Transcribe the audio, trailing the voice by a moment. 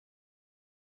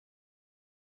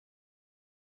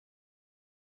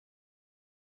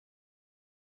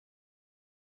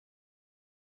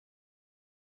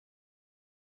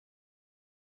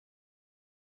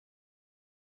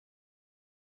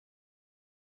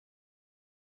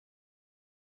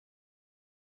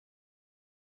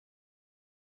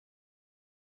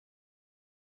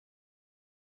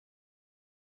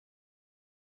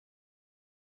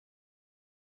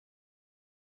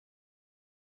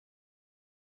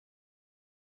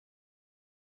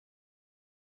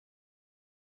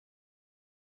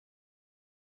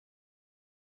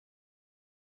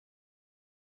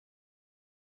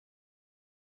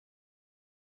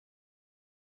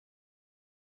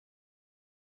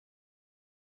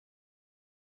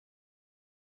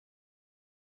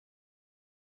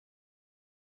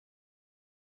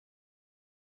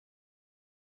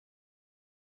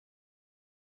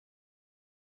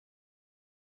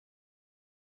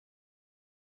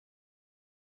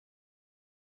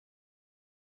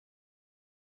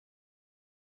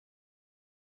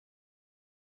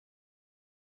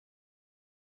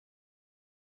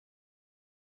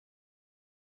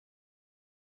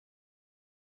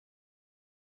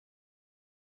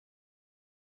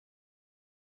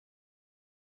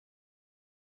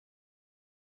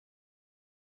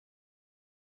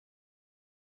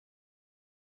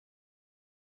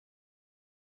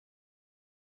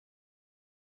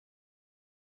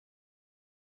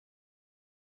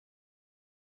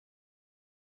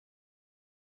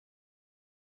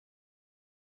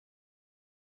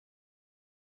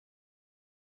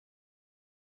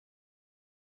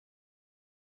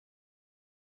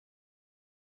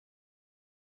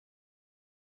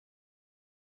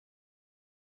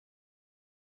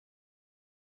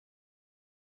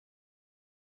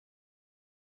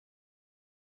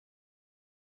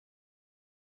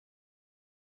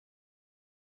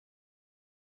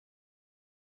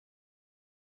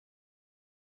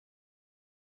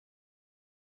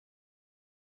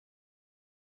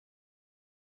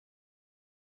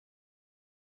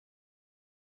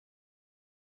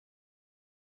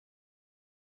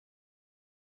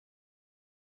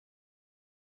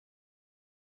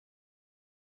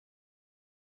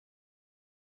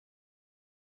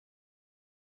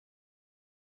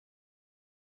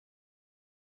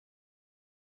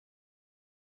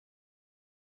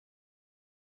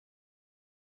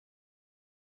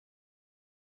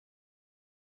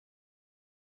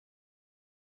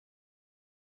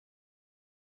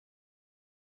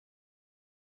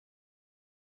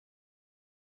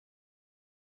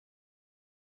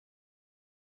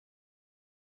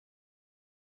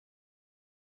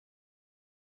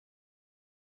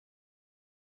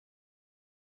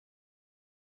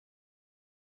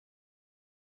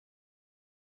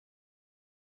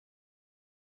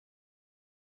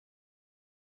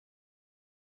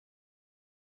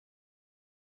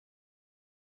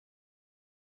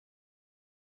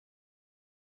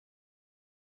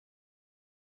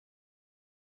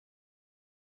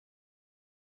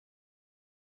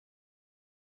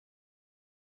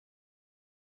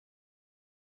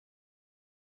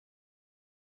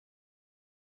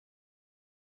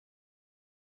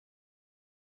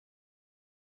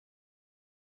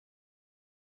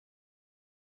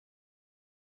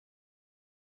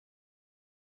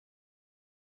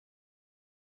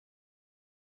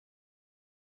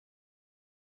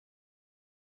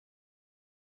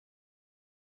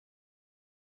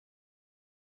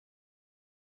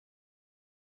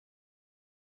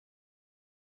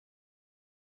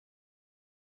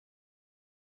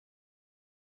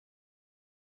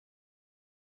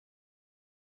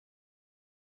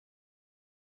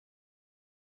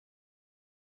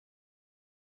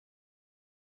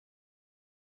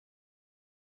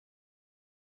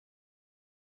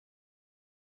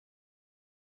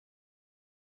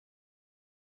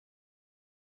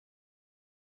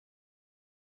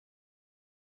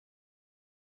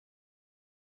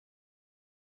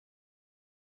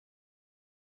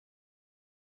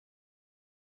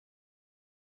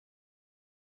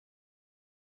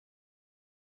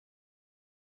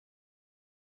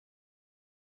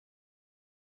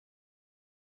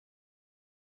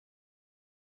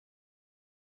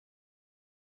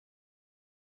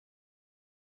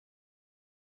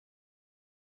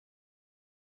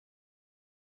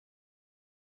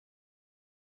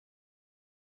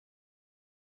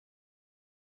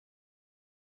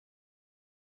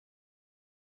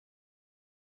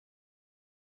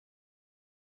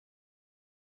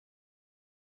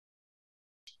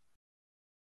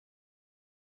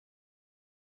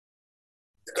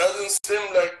It doesn't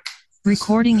seem like...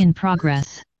 Recording in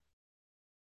progress.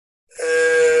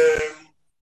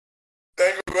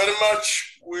 Thank you very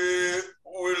much. We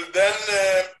will then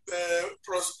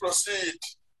proceed.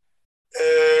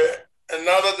 And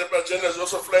now that the agenda is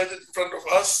also flagged in front of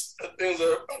us, things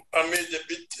are made a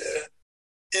bit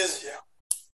easier.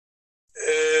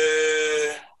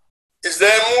 Is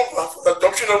there a move for the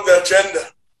adoption of the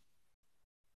agenda?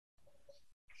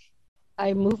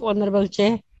 I move, Honorable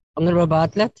Chair. Honorable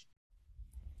Bartlett.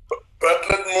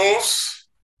 Bartlett moves.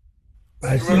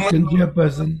 I second,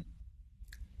 Chairperson.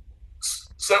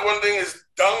 Seconding is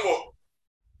Dango.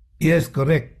 Yes,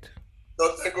 correct.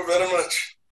 No, thank you very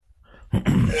much.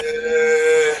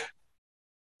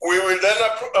 We will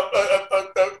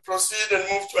then proceed and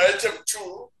move to item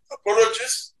 2.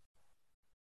 Apologies.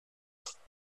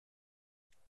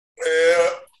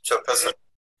 Chairperson.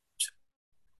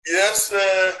 Yes.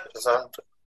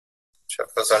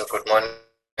 Chairperson, good morning,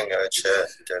 Chair.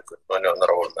 Good morning,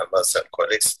 honorable members and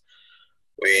colleagues.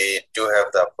 We do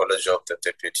have the apology of the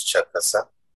Deputy Chairperson,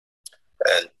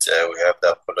 and we have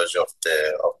the apology of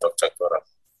Dr. Gora.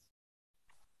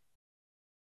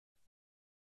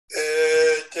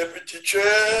 Deputy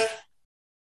Chair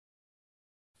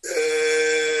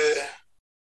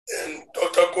and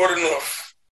Dr.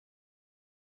 Gorinov.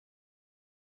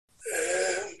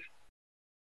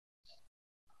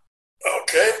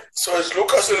 Okay, so it's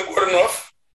Lucas and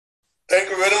Gorinov. Thank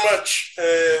you very much.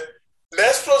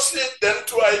 Let's proceed then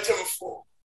to item 4.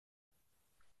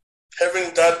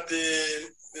 Having done the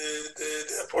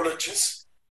apologies,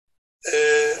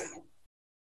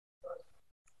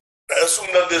 I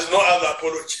assume that there's no other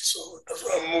apology, so that's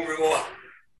why I'm moving on.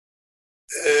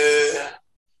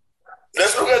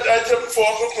 Let's look at item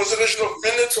 4, consideration of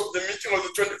minutes of the meeting of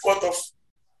the 24th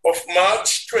of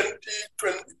March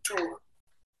 2022.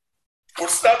 We'll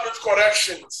start with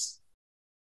corrections.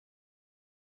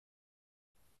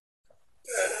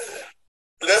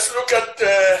 Let's look at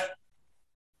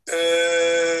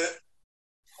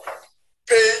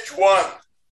page 1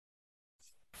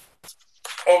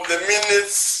 of the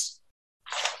minutes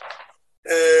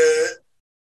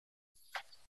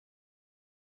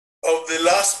of the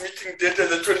last meeting dated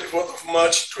the 24th of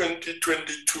March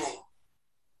 2022.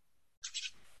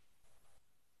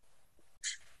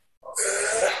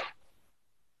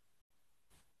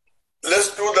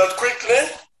 Let's do that quickly.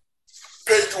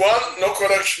 Page 1, no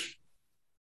correction.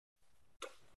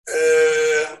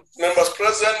 Members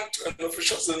present and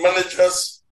officials and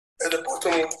managers at the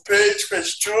bottom of the page,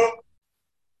 page 2.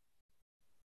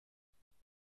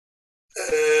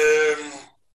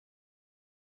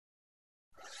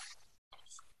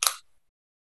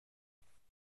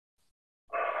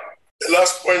 The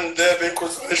last point there being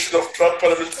consideration of draft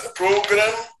parliamentary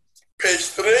program, page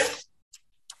 3.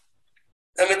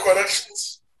 Any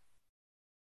corrections?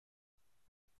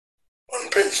 On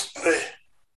page 3.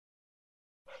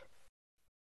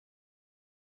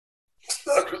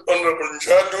 Start with Honorable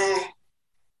Njadu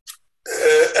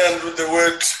and with the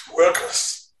word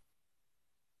workers.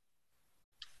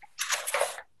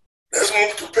 Let's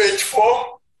move to page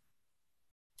 4.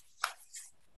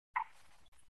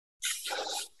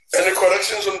 Any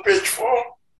corrections on page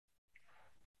 4?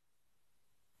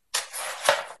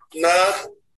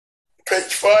 None.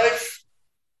 Page 5.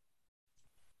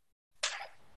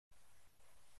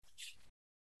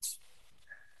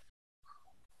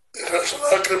 International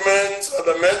agreements,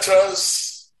 other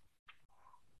matters,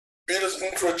 bills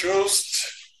introduced,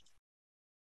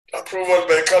 approval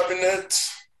by cabinet,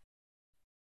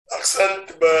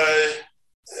 assent by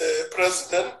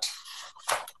president.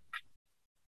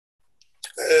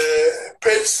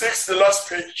 Page 6, the last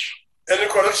page. Any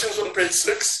corrections on page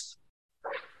 6?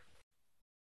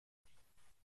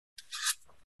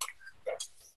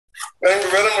 Thank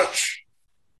you very much.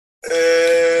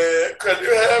 Can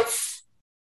you have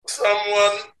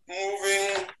someone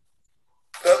moving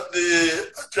that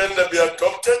the agenda be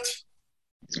adopted?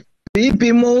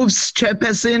 BP moves,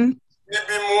 Chairperson.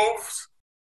 BP moves.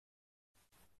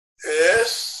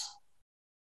 Yes.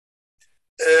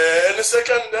 Any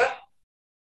second there?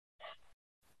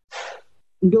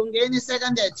 Dongeni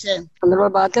second, Chair.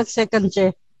 Honorable Bartlett, second,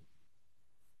 Chair.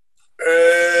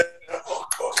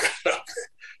 Okay.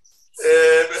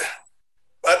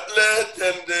 Bartlett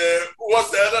and who was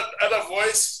the other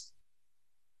voice?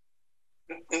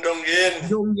 Ndongeni.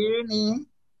 Dongeni.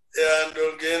 Yeah,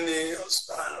 Ndongeni.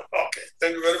 Okay,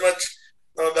 thank you very much.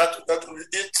 Now that will be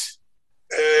it.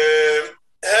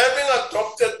 Having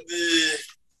adopted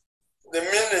the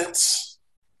minutes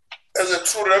as a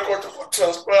true record of what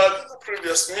transpired in the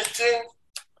previous meeting,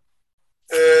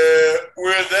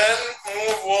 we'll then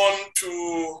move on to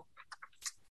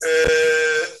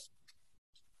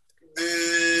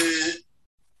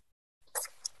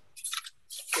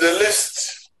the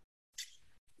list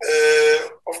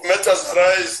of matters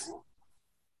arising.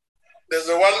 There's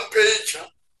a one page.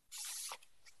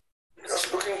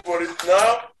 Just looking for it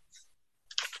now.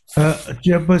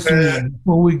 Chairperson,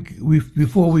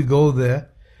 before we go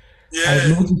there, I've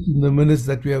noticed in the minutes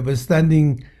that we have a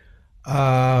standing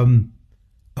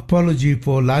apology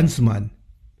for Landsman,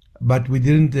 but we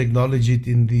didn't acknowledge it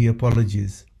in the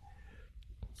apologies.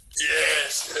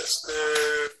 Yes.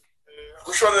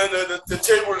 I'm sure the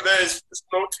table there is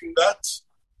noting that.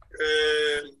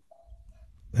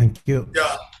 Thank you.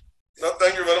 Yeah. No,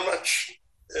 thank you very much.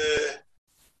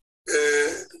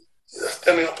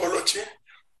 Standing apology.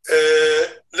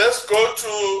 Let's go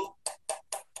to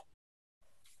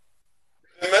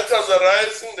the matters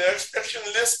arising, the action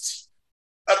list.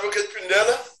 Advocate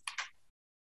Pindela.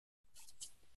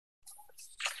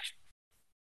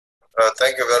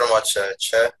 Thank you very much,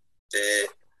 Chair.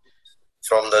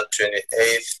 From the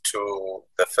 28th to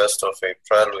the 1st of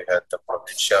April, we had the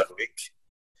provincial week,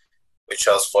 which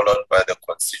was followed by the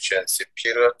constituency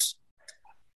period.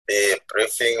 The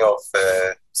briefing of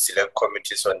select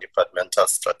committees on departmental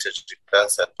strategic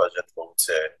plans and budget votes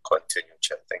continue,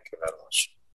 Chair. Thank you very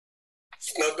much.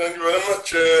 No, thank you very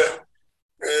much.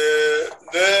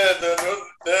 There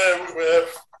we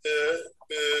have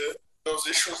those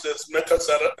issues as matters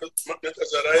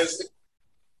arising.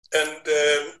 And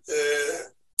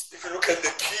if you look at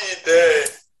the key there,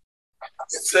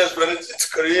 it says when it's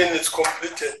green, it's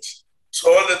completed.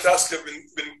 So all the tasks have been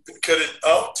carried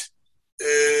out.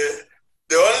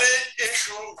 The only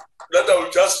issue that I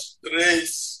will just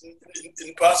raise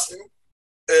in passing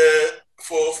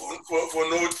for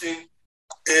noting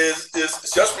is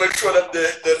just make sure that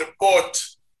the report,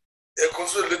 a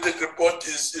consolidated report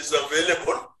is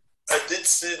available. I did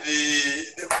see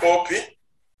the copy.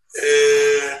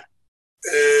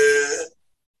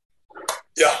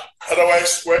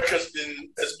 Otherwise work has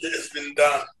been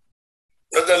done.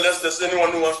 Not unless there's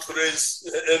anyone who wants to raise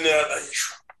any other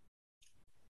issue.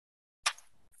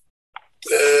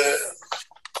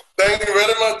 Thank you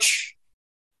very much.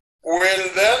 We'll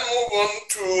then move on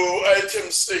to item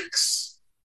 6.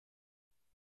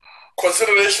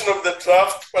 Consideration of the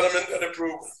draft parliamentary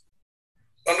approval.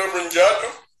 Honorable Njalo,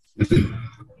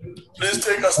 please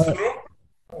take us through.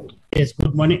 Yes,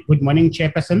 good morning,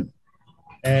 Chairperson.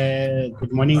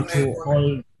 Good morning to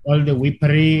all the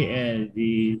whippery,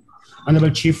 the Honorable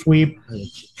Chief Whip,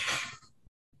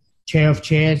 Chair of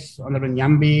Chairs, Honorable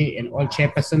Nyambi, and all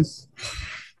chairpersons.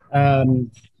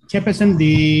 Chairperson,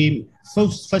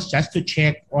 first just to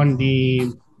check on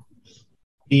the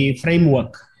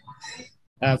framework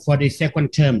for the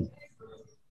second term.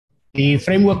 The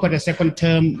framework for the second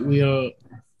term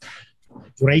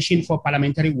duration for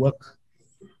parliamentary work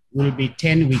will be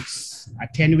 10 weeks.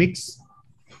 10 weeks,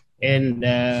 and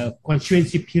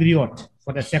constituency period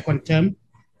for the second term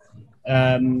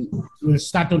will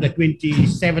start on the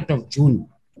 27th of June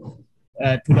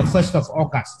to the 1st of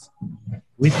August,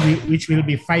 which will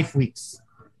be 5 weeks.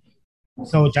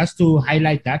 So just to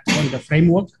highlight that on the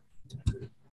framework.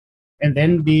 And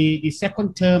then the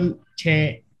second term,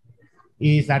 Chair,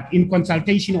 is that in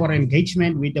consultation or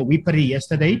engagement with the whippery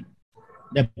yesterday,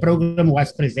 the program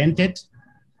was presented,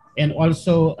 and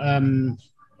also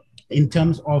in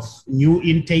terms of new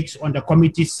intakes on the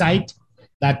committee side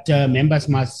that members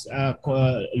must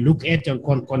look at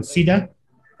and consider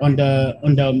on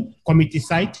the committee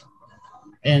side.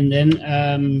 And then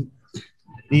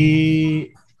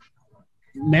the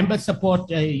member support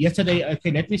yesterday,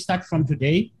 okay, let me start from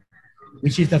today,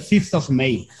 which is the 5th of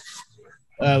May.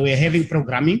 We're having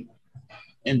programming,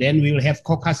 and then we will have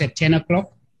caucus at 10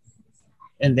 o'clock.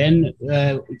 And then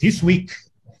this week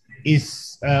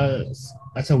is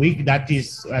as a week that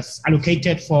is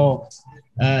allocated for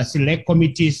select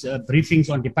committees, briefings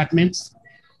on departments.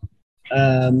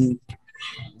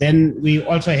 Then we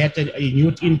also had a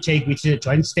youth intake, which is a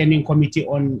joint standing committee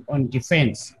on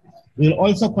defense. We'll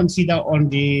also consider on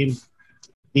the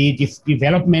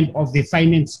development of the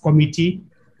finance committee,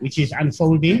 which is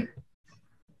unfolding.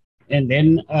 And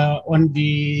then on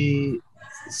the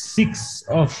 6th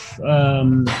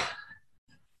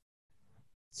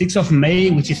of May,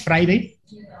 which is Friday,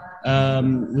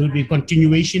 will be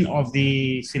continuation of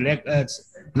the select.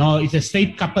 It's a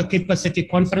state capacity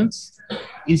conference,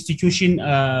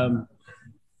 institutional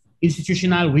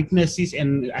weaknesses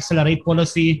and accelerate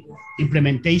policy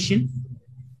implementation.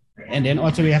 And then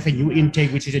also we have a new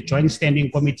intake, which is a joint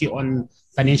standing committee on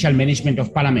financial management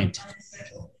of Parliament.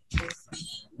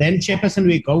 Then, Chairperson,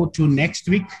 we go to next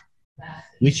week,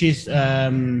 which is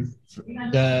the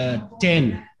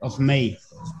of May.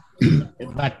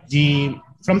 But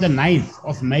from the 9th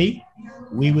of May,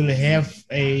 we will have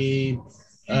a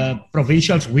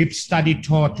provincial whip study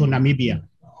tour to Namibia,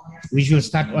 which will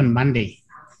start on Monday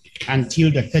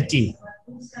until the 13th.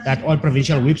 That all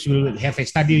provincial whips will have a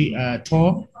study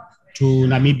tour to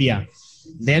Namibia.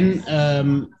 Then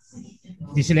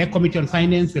the Select Committee on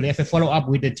Finance will have a follow-up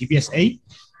with the TBSA.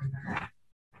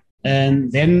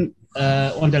 And then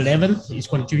on the 11th is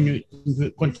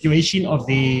continuation of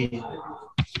the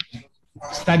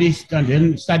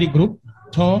study group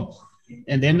tour.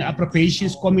 And then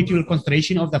Appropriations Committee will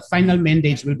consideration of the final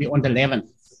mandates will be on the 11th.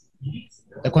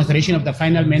 The consideration of the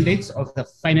final mandates of the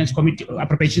Finance Committee,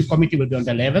 Appropriations Committee will be on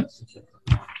the 11th.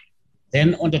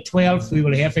 Then on the 12th, we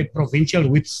will have a provincial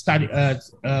whip study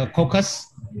caucus,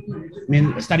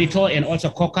 study tour and also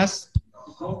caucus.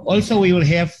 Also, we will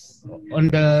have on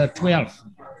the 12th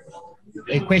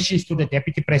questions to the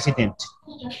Deputy President,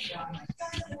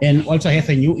 and also have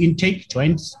a new intake,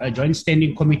 joint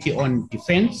standing committee on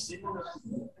defense.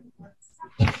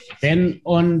 Then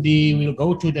we'll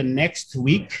go to the next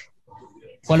week,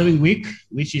 following week,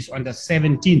 which is on the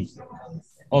 17th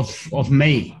of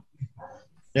May.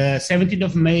 The 17th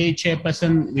of May,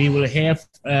 Chairperson, we will have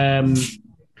a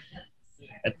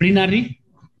plenary,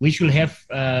 which will have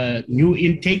new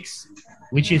intakes,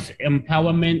 which is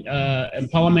Empowerment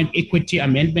Equity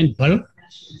Amendment Bill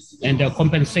and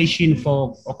compensation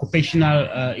for occupational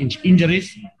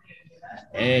injuries,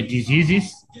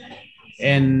 diseases.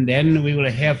 And then we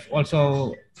will have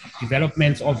also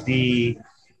developments of the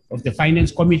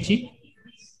Finance Committee.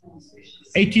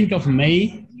 18th of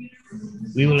May,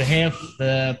 we will have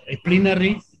a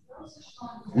plenary,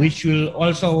 which is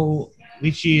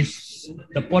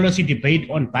the policy debate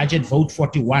on budget vote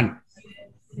 41,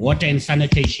 water and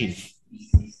sanitation.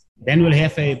 Then we'll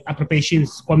have a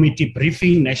Appropriations Committee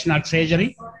briefing, National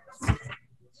Treasury.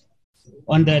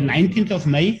 On the 19th of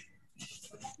May,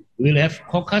 we'll have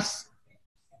caucus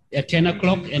at 10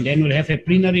 o'clock, and then we'll have a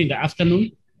plenary in the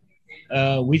afternoon,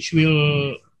 which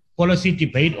will policy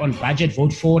debate on budget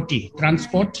vote 40,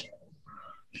 transport.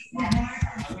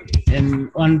 And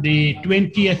on the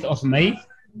 20th of May,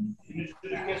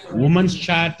 Women's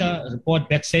Charter report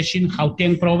back session,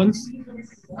 Gauteng Province.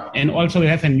 And also we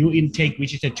have a new intake,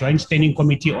 which is a joint standing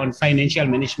committee on financial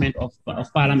management of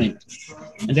Parliament.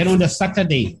 And then on the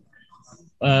Saturday,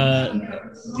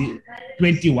 the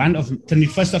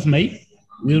 21st of May,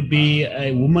 will be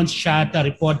a Women's Charter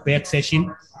report back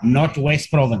session,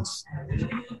 Northwest Province.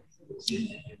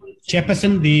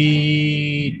 Chairperson,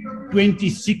 the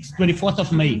 24th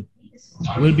of May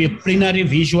will be a plenary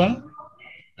visual.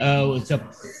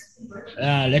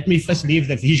 Let me first leave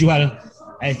the visual.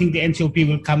 I think the NCOP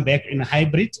will come back in a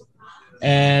hybrid.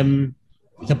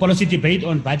 The policy debate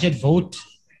on budget vote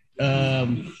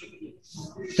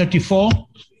 34,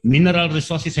 mineral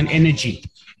resources and energy.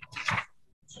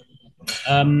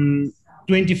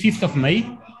 25th of May,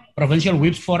 Provincial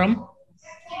Whips Forum,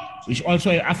 which also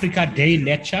an Africa Day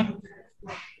lecture.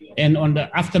 And on the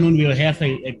afternoon, we'll have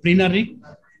a plenary,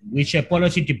 which a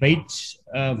policy debate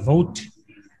vote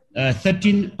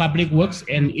 13 public works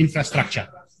and infrastructure.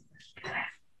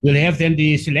 We'll have then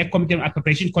the Select Committee on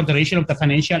Appropriation consideration of the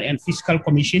Financial and Fiscal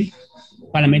Commission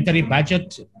parliamentary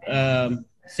budget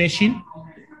session.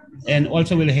 And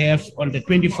also we'll have on the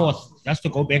 24th, just to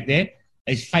go back there,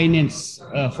 a finance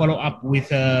follow-up with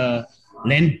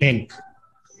Land Bank,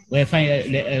 where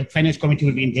Finance Committee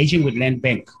will be engaging with Land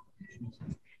Bank.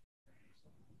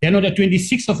 Then on the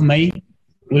 26th of May,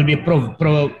 will be a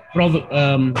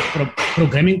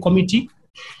programming committee,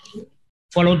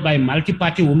 followed by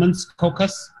multi-party women's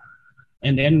caucus.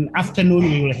 And then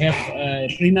afternoon, we will have a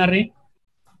plenary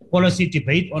policy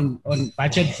debate on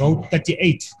budget vote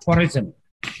 38, tourism.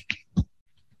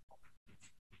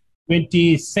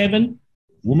 27,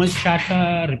 Women's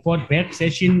Charter report back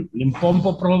session,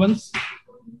 Limpopo Province,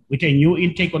 with a new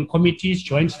intake on committees,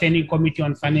 Joint Standing Committee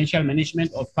on Financial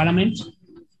Management of Parliament.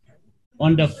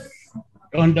 On the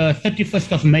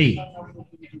 31st of May,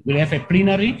 we'll have a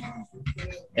plenary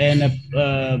and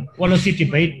a policy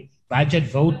debate, budget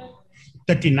vote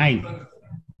 39,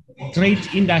 trade,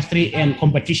 industry, and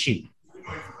competition.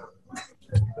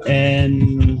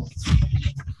 And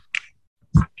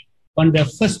on the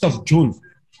 1st of June,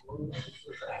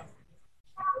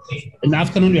 in the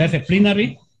afternoon, we have a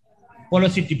plenary,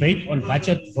 policy debate on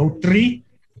budget vote 3,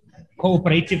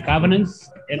 cooperative governance,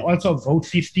 and also vote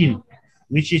 15,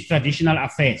 which is traditional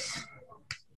affairs.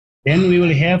 Then we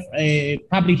will have a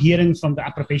public hearing from the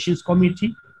Appropriations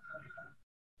Committee.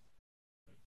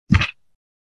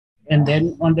 And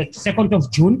then on the 2nd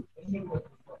of June,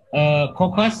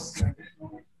 caucus.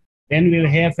 Then we'll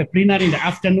have a plenary in the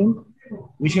afternoon,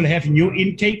 which will have new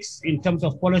intakes in terms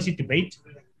of policy debate.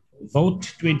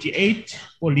 Vote 28,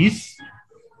 police.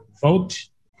 Vote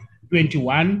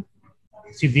 21,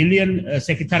 civilian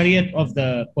secretariat of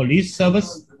the police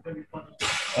service.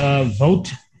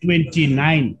 Vote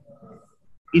 29,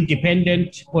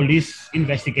 independent police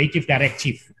investigative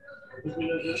directive.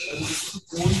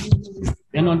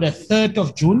 Then on the 3rd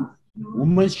of June,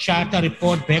 Women's Charter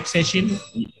Report back session,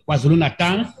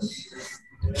 KwaZulu-Natal.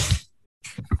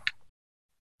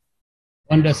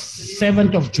 On the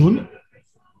 7th of June,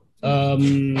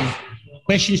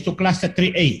 questions to Cluster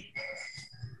 3A,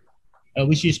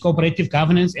 which is Cooperative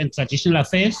Governance and Traditional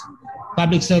Affairs,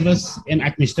 Public Service and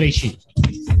Administration.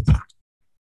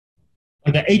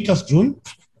 On the 8th of June,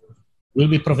 will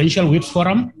be Provincial Whips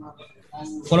Forum,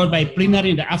 followed by plenary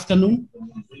in the afternoon.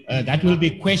 That will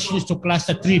be questions to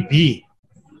Cluster 3B,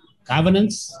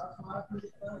 Governance,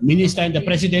 Minister and the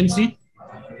Presidency.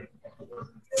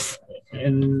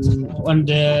 And on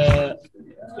the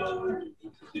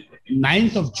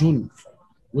 9th of June,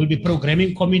 will be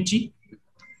Programming Committee,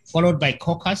 followed by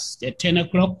caucus at 10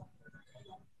 o'clock.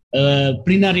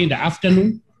 Plenary in the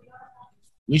afternoon,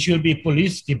 which will be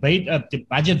police debate, the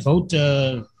budget vote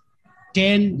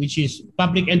 10, which is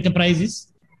public enterprises.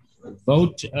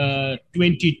 Vote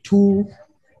 22,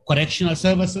 correctional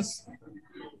services.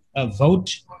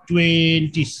 Vote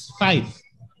 25,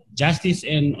 justice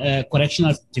and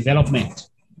correctional development.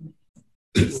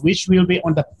 Which will be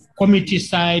on the committee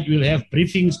side, we'll have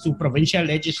briefings to provincial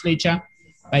legislature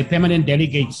by permanent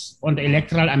delegates on the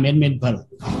electoral amendment bill.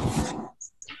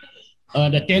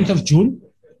 The 10th of June,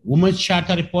 Women's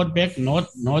Charter Report back,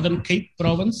 Northern Cape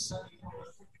Province.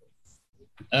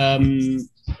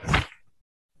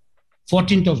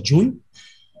 14th of June,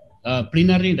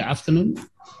 plenary in the afternoon,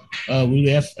 we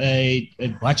will have a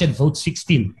budget vote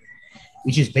 16,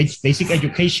 which is basic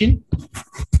education.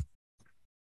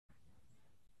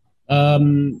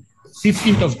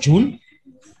 15th of June,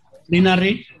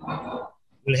 plenary,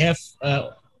 we'll have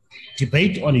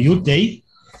debate on Youth Day.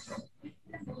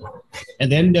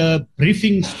 And then the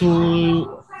briefings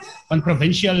on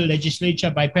provincial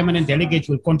legislature by permanent delegates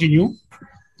will continue.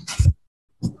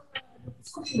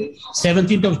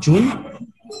 17th of June,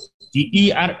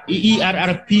 the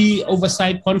ERRP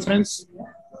Oversight Conference.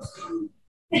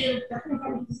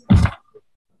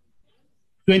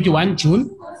 21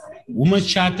 June, Women's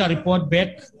Charter Report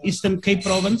back, Eastern Cape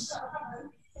Province.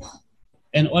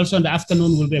 And also in the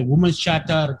afternoon will be a Women's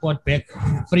Charter Report back,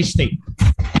 Free State.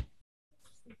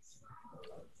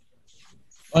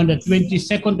 On the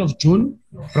 22nd of June,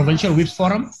 Provincial Whips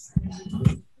Forum,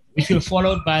 which will be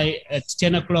followed by at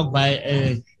 10 o'clock by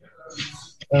a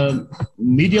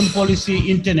medium policy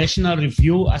international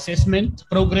review assessment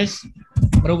progress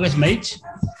made.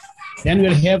 Then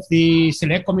we'll have the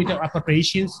select committee of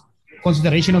appropriations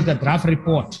consideration of the draft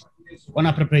report on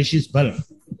appropriations bill,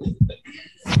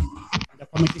 the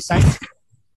committee side.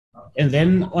 And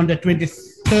then on the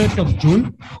 23rd of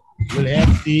June, we'll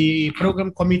have the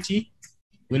program committee,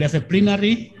 we'll have a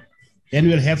plenary, then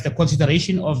we'll have the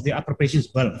consideration of the appropriations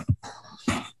bill.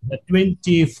 The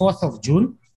 24th of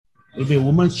June will be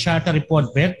Women's Charter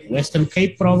Report back, Western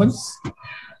Cape Province,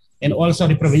 and also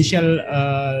the provincial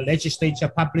legislature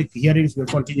public hearings will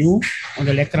continue on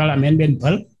the electoral amendment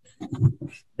bill.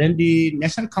 Then the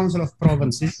National Council of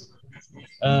Provinces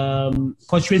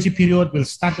constituency period will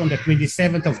start on the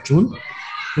 27th of June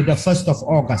to the 1st of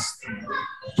August.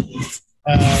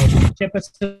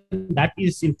 Chairperson, that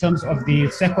is in terms of the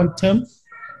second term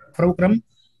program.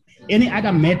 Any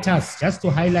other matters, just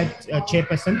to highlight,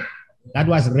 Chairperson, that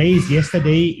was raised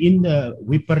yesterday in the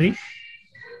whippery,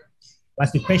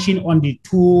 was the question on the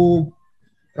 2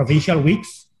 provincial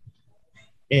weeks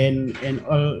and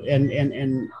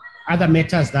other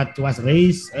matters that was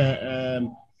raised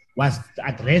was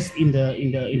addressed in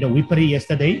the whippery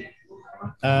yesterday.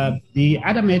 The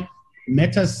other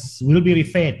matters will be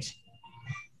referred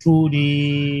to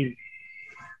the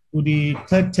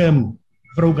third term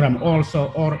program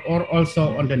also, or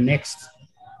also on the next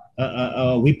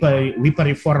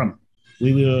whippery forum.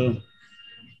 We will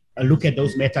look at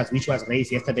those matters which was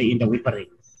raised yesterday in the whippery.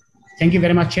 Thank you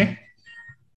very much, Chair.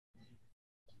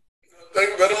 Thank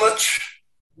you very much.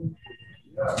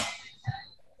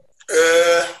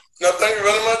 Thank you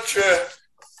very much,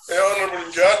 Honorable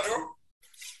Njadu.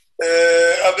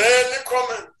 Are there any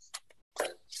comments?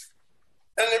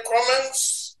 Any comments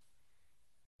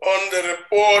on the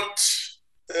report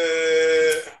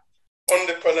on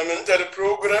the parliamentary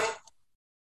program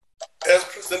as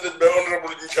presented by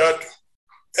Honorable Njadu?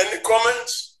 Any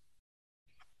comments?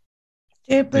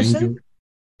 Chairperson?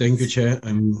 Thank you, Chair.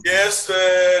 Yes,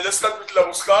 let's start with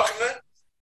Labuskachne.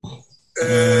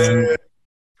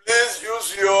 Please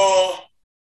use your,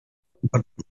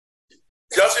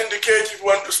 just indicate if you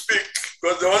want to speak,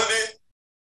 because the only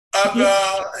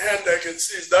other hand I can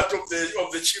see is that of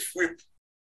the Chief Whip.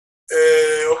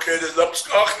 Okay, there's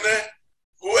Labuskachne.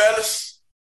 Who else?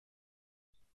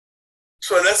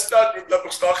 So let's start with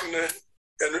Labuskachne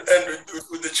and end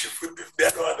with the Chief Whip if there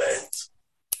are no other hands.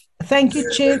 Thank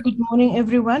you, Chair. Good morning,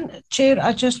 everyone. Chair,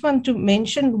 I just want to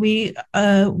mention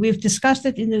we've discussed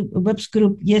it in the WIPS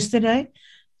group yesterday,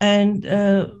 and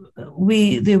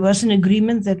there was an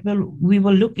agreement that we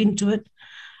will look into it.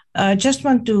 I just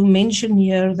want to mention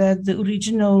here that the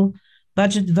original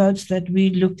budget votes that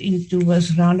we looked into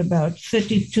was around about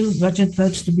 32 budget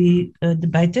votes to be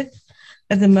debated.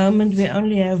 At the moment, we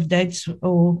only have dates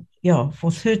for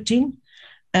 13.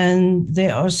 And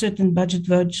there are certain budget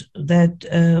votes that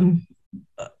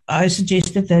I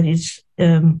suggested that it's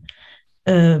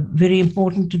very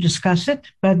important to discuss it,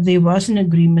 but there was an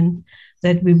agreement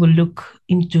that we will look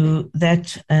into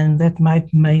that, and that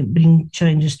may bring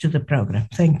changes to the program.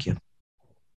 Thank you.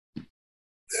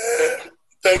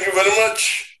 Thank you very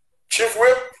much. Chief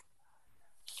Whip.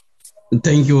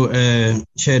 Thank you,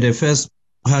 Chair. The first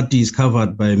part is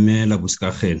covered by Mayor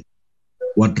Labuskachne.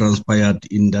 What transpired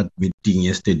in that meeting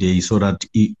yesterday, so that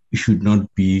it should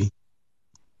not be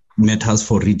matters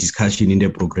for rediscussion in the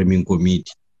programming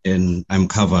committee, and I'm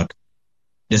covered.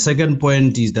 The second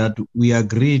point is that we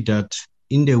agreed that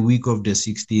in the week of the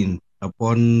 16th,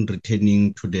 upon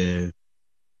returning to the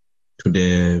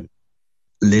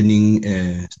learning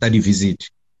study visit,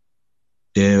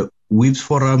 the WIPS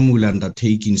Forum will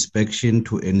undertake inspection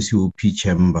to NCOP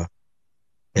chamber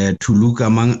to look,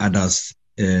 among others,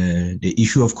 the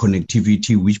issue of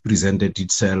connectivity, which presented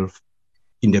itself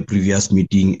in the previous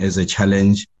meeting as a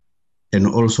challenge, and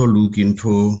also look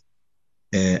into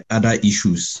other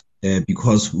issues,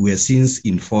 because we are since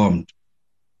informed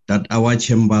that our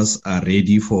chambers are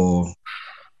ready for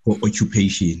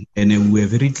occupation. And we are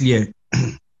very clear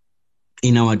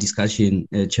in our discussion,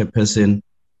 Chairperson,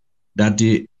 that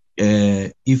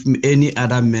if any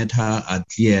other matter are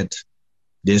cleared,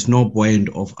 there's no point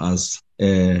of us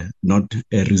not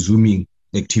resuming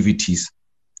activities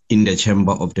in the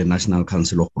chamber of the National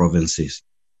Council of Provinces.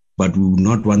 But we would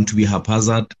not want to be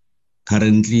haphazard.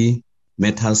 Currently,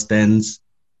 matter stands.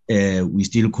 We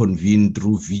still convene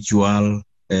through virtual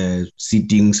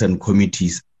sittings and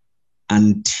committees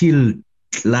until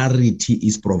clarity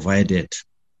is provided,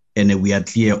 and we are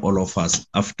clear, all of us,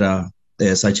 after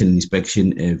such an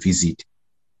inspection visit.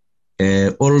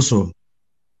 Also,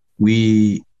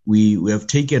 we have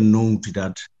taken note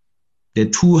that the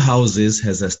two houses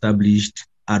has established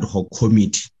ad hoc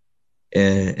committee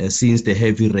since the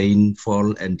heavy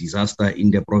rainfall and disaster in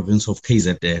the province of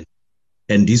KZN,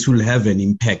 and this will have an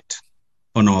impact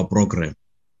on our program.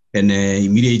 And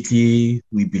immediately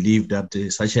we believe that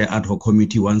such an ad hoc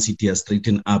committee, once it has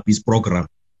straightened up its program,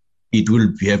 it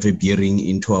will have a bearing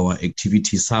into our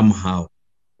activities somehow.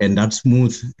 And that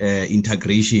smooth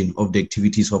integration of the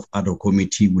activities of ad hoc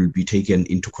committee will be taken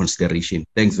into consideration.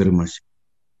 Thanks very much.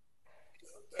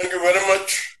 Thank you very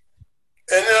much.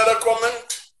 Any other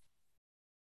comment?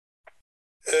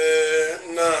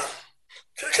 No.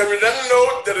 Can we then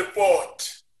note the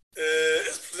report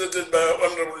is presented by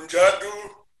Honorable Njadu?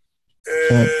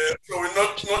 So we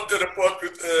note the report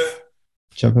with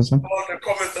Chairperson, all the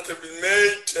comments that have been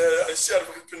made. I see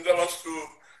Advocate Pindra wants to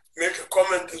make a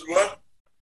comment as well.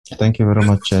 thank you very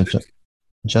much, Chair.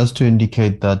 Just to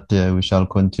indicate that we shall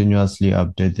continuously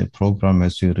update the program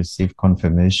as we receive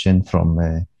confirmation from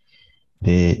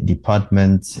the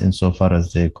departments insofar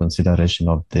as the consideration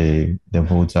of the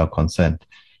votes are concerned.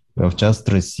 We have just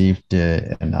received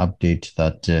an update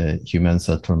that human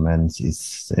settlements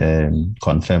is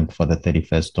confirmed for the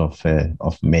 31st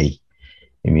of May,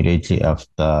 immediately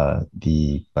after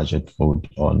the budget vote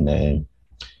on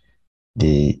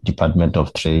the Department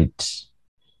of Trade,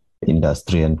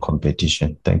 Industry and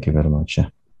Competition. Thank you very much. Okay,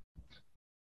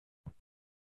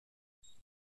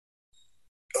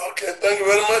 thank you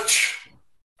very much.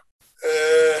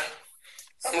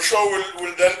 I'm sure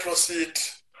we'll then proceed,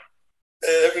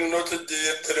 having noted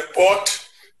the report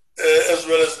as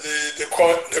well as the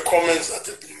comments that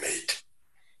have been made.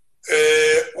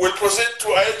 We'll proceed to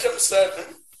item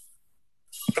 7,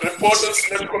 report on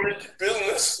select committee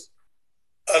business.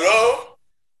 Hello?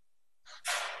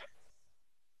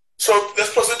 So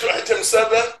let's proceed to item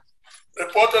 7,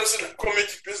 report on select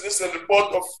committee business and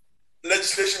report of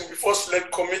legislation before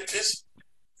select committees.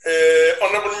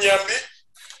 Honorable Nyambi.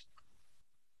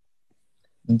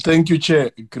 Thank you,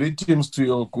 Chair. Greetings to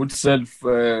your good self,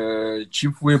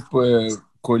 Chief Whip,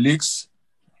 colleagues.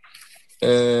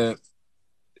 Chair,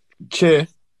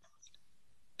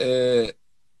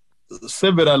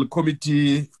 several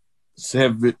committees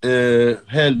have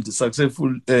held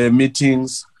successful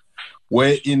meetings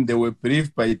wherein they were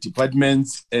briefed by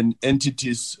departments and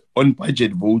entities on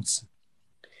budget votes.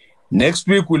 Next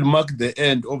week will mark the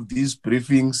end of these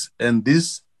briefings, and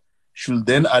this should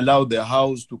then allow the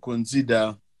House to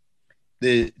consider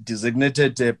the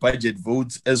designated budget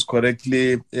votes as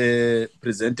correctly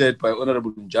presented by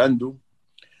Honorable Njandu.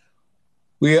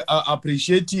 We are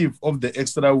appreciative of the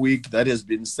extra week that has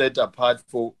been set apart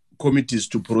for committees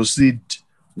to proceed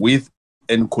with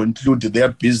and conclude their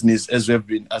business, as we have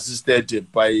been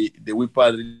assisted by the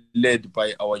whipper led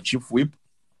by our Chief Whip.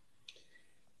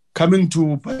 Coming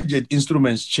to budget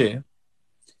instruments, Chair,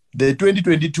 the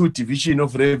 2022 Division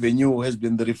of Revenue has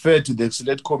been referred to the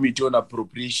Select Committee on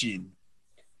Appropriation.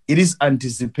 It is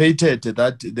anticipated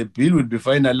that the bill will be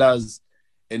finalized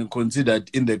and considered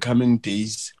in the coming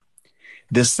days.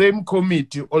 The same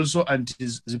committee also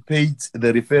anticipates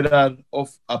the referral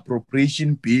of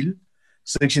Appropriation Bill,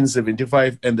 Section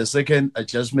 75, and the Second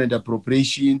Adjustment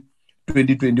Appropriation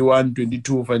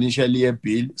 2021-22 Financial Year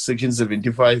Bill, Section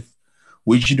 75,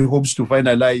 which it hopes to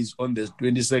finalize on the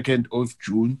 22nd of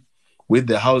June, with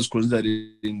the House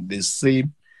considering the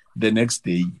same the next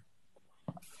day.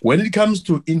 When it comes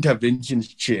to interventions,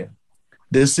 Chair,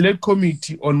 the Select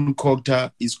Committee on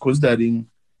COCTA is considering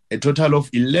a total of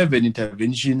 11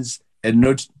 interventions and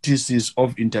notices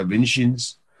of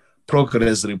interventions,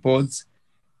 progress reports,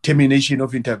 termination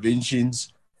of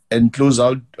interventions, and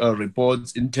closeout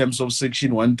reports in terms of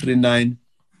Section 139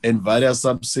 and various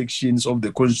subsections of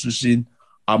the Constitution,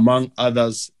 among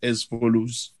others, as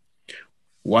follows.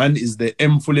 One is the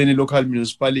Mfuleni Local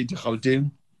Municipality,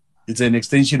 Gauteng. It's an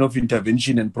extension of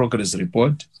intervention and progress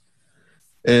report.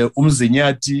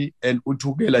 Umzinyati and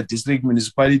Utukela district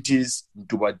municipalities,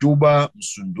 Mtubatuba,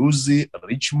 Msunduzi,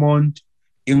 Richmond,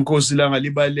 Inkosilanga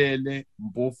Libalele,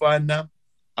 Mbofana,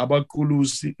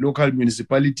 Abakulusi, local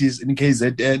municipalities in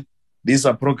KZN. These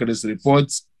are progress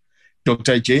reports.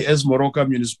 Dr. J.S. Moroka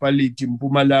Municipality,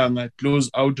 Mpumalanga, close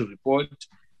out report.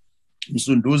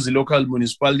 Msunduzi local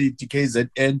municipality,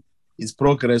 KZN, is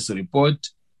progress report.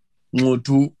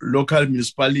 Ngutu local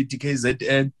municipality,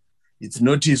 KZN, its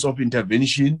notice of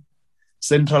intervention.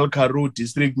 Central Karoo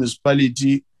district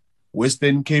municipality,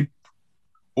 Western Cape,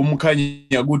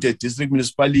 Umkhanyakude district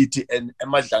municipality, and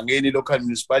Emadlangeni local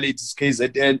municipalities,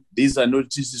 KZN, these are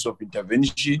notices of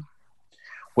intervention.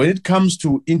 When it comes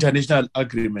to international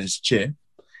agreements, Chair,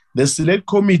 the Select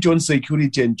Committee on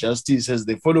Security and Justice has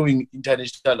the following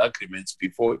international agreements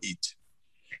before it.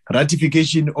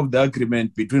 Ratification of the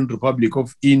agreement between Republic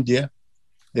of India,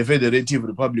 the Federative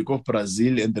Republic of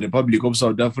Brazil, and the Republic of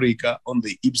South Africa on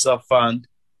the IPSA Fund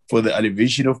for the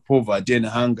Alleviation of Poverty and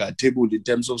Hunger, tabled in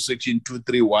terms of Section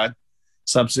 231,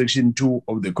 subsection 2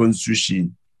 of the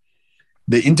Constitution.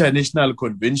 The International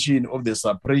Convention of the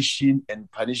Suppression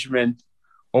and Punishment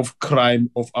of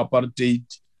Crime of Apartheid,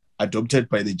 adopted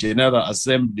by the General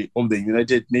Assembly of the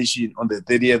United Nations on the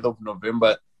 30th of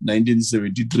November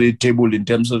 1973, tabled in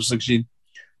terms of Section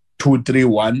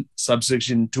 231,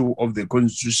 subsection 2 of the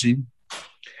Constitution.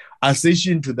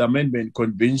 Accession to the Amendment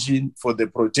Convention for the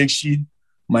Protection,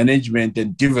 Management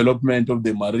and Development of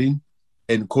the Marine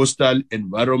and Coastal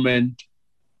Environment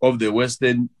of the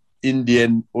Western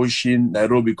Indian Ocean,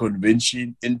 Nairobi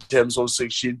Convention, in terms of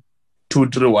Section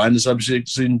 231,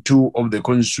 subsection 2 of the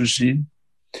Constitution.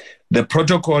 The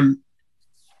Protocol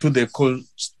to the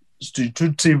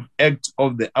Constitutive Act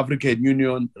of the African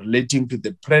Union relating to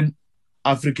the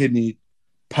Pan-African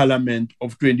Parliament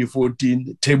of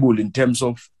 2014, tabled in terms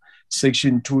of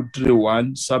Section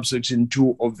 231, subsection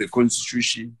 2 of the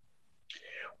Constitution.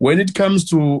 When it comes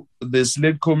to the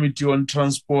Select Committee on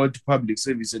Transport, Public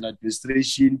Service and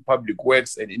Administration, Public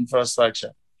Works and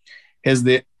Infrastructure, has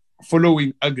the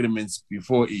following agreements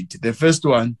before it. The first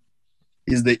one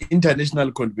is the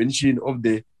International Convention of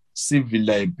the Civil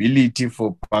Liability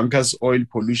for Bunkers Oil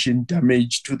Pollution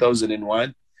Damage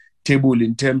 2001, tabled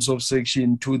in terms of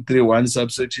Section 231,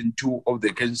 subsection 2 of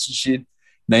the Constitution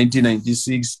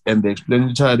 1996, and the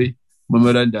explanatory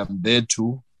memorandum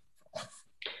thereto.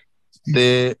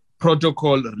 The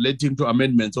protocol relating to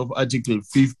amendments of Article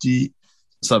 50,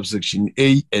 subsection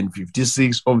A and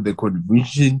 56 of the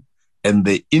Convention and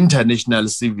the International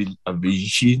Civil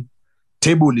Aviation,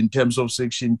 tabled in terms of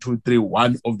Section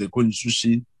 231 of the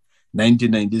Constitution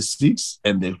 1996,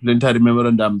 and the explanatory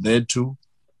memorandum thereto.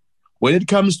 When it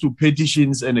comes to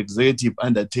petitions and executive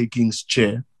undertakings,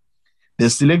 Chair, The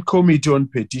Select Committee on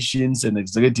Petitions and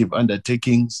Executive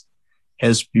Undertakings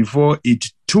has before it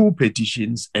 2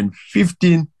 petitions and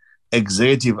 15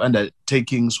 executive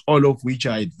undertakings, all of which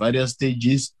are at various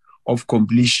stages of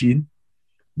completion.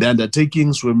 The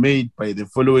undertakings were made by the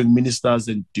following ministers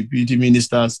and deputy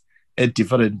ministers at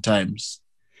different times: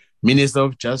 Minister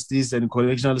of Justice and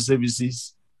Correctional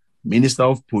Services, Minister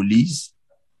of Police,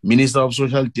 Minister of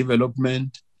Social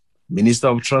Development, Minister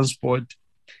of Transport,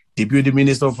 Deputy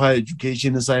Minister of Higher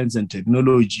Education, Science and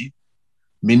Technology,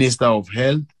 Minister of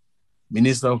Health,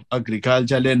 Minister of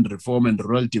Agriculture, Land Reform and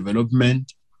Rural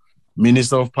Development,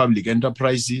 Minister of Public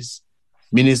Enterprises,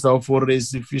 Minister of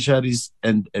Forestry, Fisheries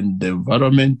and the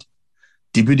Environment,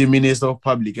 Deputy Minister of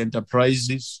Public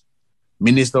Enterprises,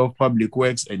 Minister of Public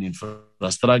Works and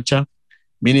Infrastructure,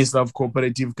 Minister of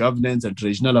Cooperative Governance and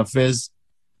Regional Affairs,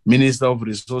 Minister of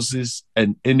Resources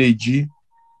and Energy,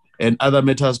 and other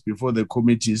matters before the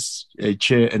committee's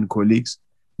chair and colleagues.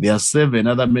 There are 7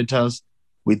 other matters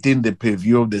within the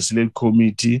purview of the Select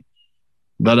Committee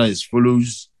that are as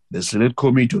follows. The Select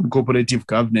Committee on Cooperative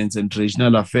Governance and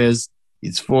Regional Affairs,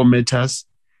 it's 4 matters.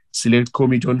 Select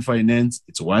Committee on Finance,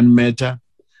 it's 1 matter.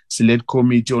 Select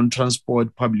Committee on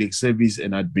Transport, Public Service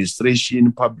and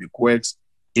Administration, Public Works,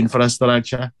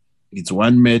 Infrastructure, it's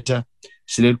 1 matter.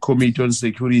 Select Committee on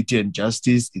Security and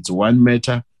Justice, it's 1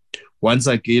 matter. Once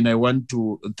again, I want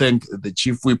to thank the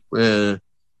Chief Whip and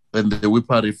the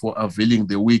Whippery for availing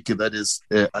the week that has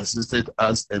assisted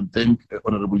us, and thank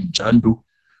Honorable Jandu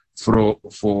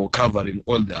for covering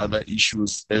all the other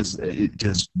issues as it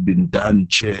has been done,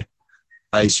 Chair.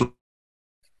 Thank you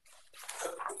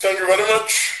very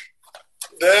much.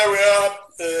 There we are,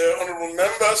 honorable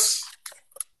members.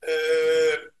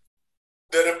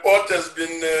 The report has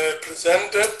been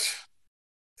presented.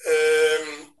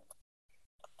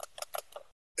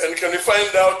 And can you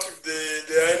find out if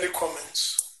there are any comments?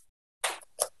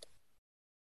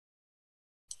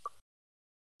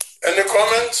 Any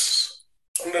comments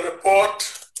on the report?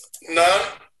 None.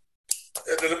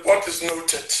 The report is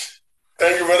noted.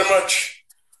 Thank you very much.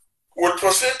 We'll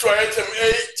proceed to item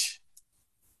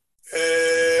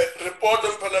 8, report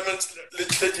on Parliament's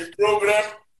legislative program.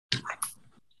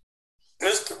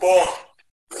 Mr. Bourne,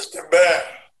 Mr. Bear.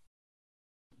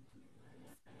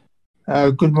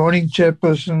 Good morning,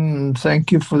 Chairperson.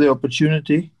 Thank you for the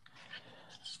opportunity.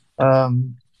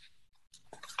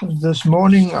 This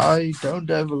morning, I don't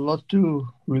have a lot to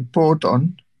report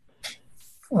on.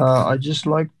 I'd just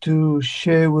like to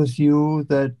share with you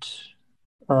that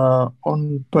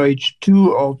on page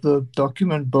 2 of the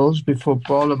document bills before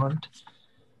Parliament,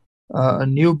 a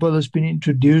new bill has been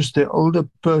introduced, the Older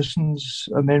Persons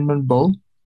Amendment Bill.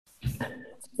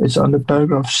 It's under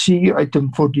paragraph C,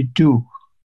 item 42.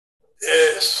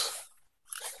 Yes.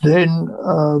 Then,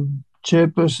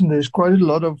 Chairperson, there's quite a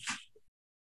lot of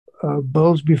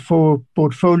bills before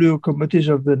portfolio committees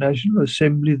of the National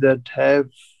Assembly that have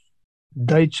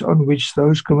dates on which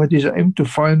those committees aim to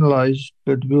finalize,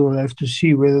 but we'll have to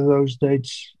see whether those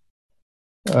dates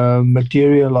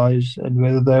materialize and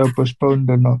whether they are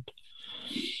postponed or not.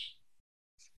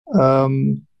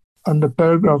 Under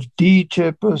paragraph D,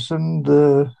 Chairperson,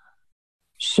 the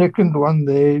second one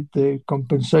there, the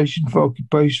compensation for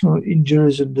occupational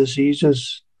injuries and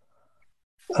diseases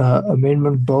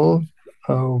amendment bill.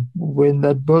 When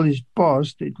that bill is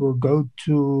passed, it will go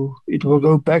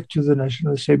back to the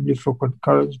National Assembly for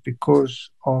concurrence because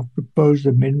of proposed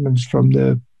amendments from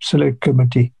the Select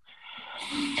Committee.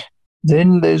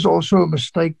 Then there's also a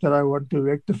mistake that I want to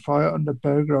rectify under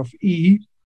paragraph E.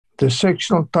 The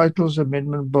sectional titles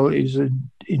amendment bill is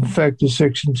in fact the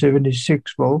Section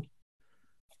 76 bill.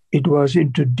 It was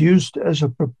introduced as a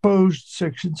proposed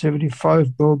Section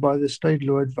 75 bill by the State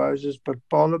Law Advisors, but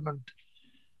Parliament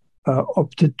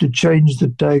opted to change the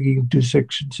tagging to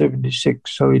Section 76,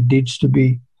 so it needs to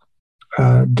be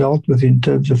dealt with in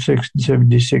terms of Section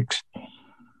 76.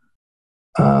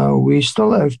 We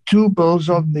still have 2 bills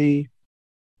on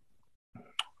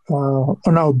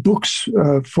our books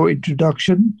for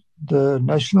introduction: the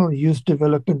National Youth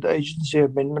Development Agency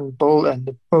Amendment Bill and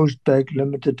the Post-Tag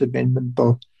Limited Amendment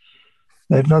Bill.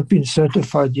 They've not been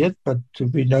certified yet, but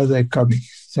we know they're coming.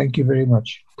 Thank you very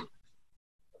much.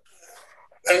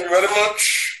 Thank you very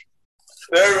much.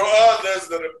 There you are. There's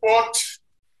the report.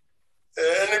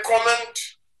 Any comment?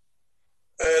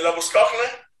 Labuskafne?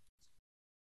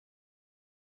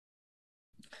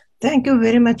 Thank you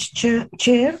very much,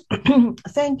 Chair.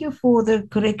 Thank you for the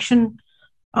correction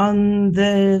on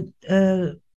the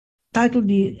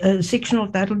sectional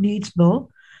title deeds bill.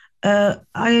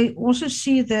 I also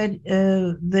see that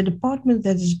the department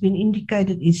that has been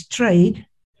indicated is trade,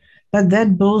 But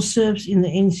that bill serves in the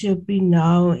NCOP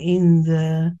now in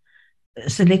the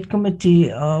select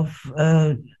committee of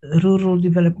rural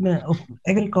development, of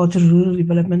agriculture, rural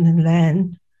development and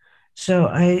land. So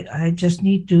I just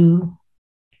need to,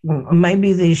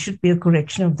 maybe there should be a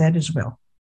correction of that as well.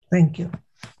 Thank you.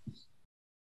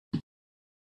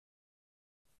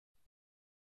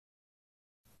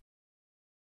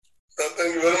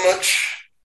 Thank you very much.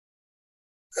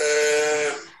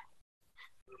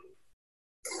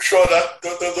 I'm sure that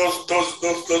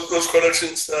those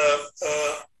corrections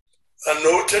are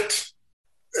noted.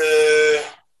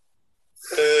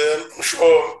 I'm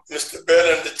sure Mr. Bell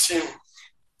and the team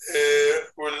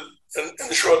will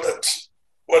ensure that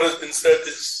what has been said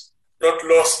is not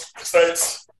lost,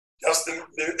 besides just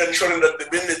ensuring that the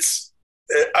minutes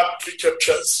aptly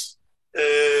captures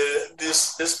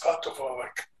this part of our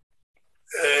work.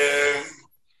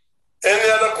 Any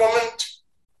other comment?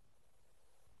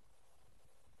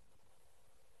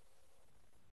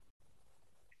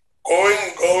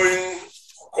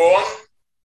 Go on.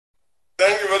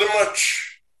 Thank you very much.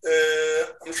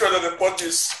 I'm sure the report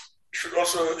is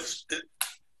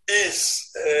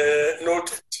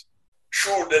noted.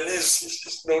 Should and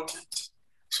is noted.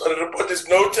 So the report is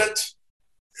noted.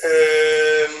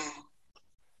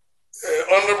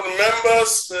 Honorable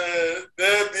members,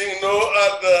 there being no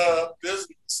other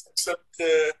business except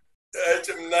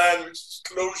item 9, which is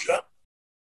closure,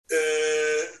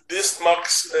 this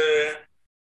marks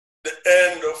the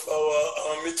end of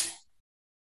our meeting.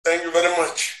 Thank you very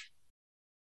much.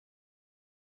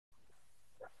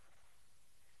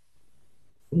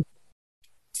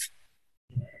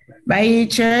 Bye,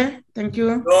 Chair. Thank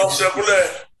you.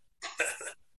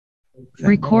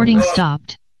 Recording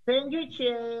stopped. Thank you,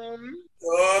 Chair.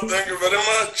 Oh, thank you very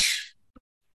much.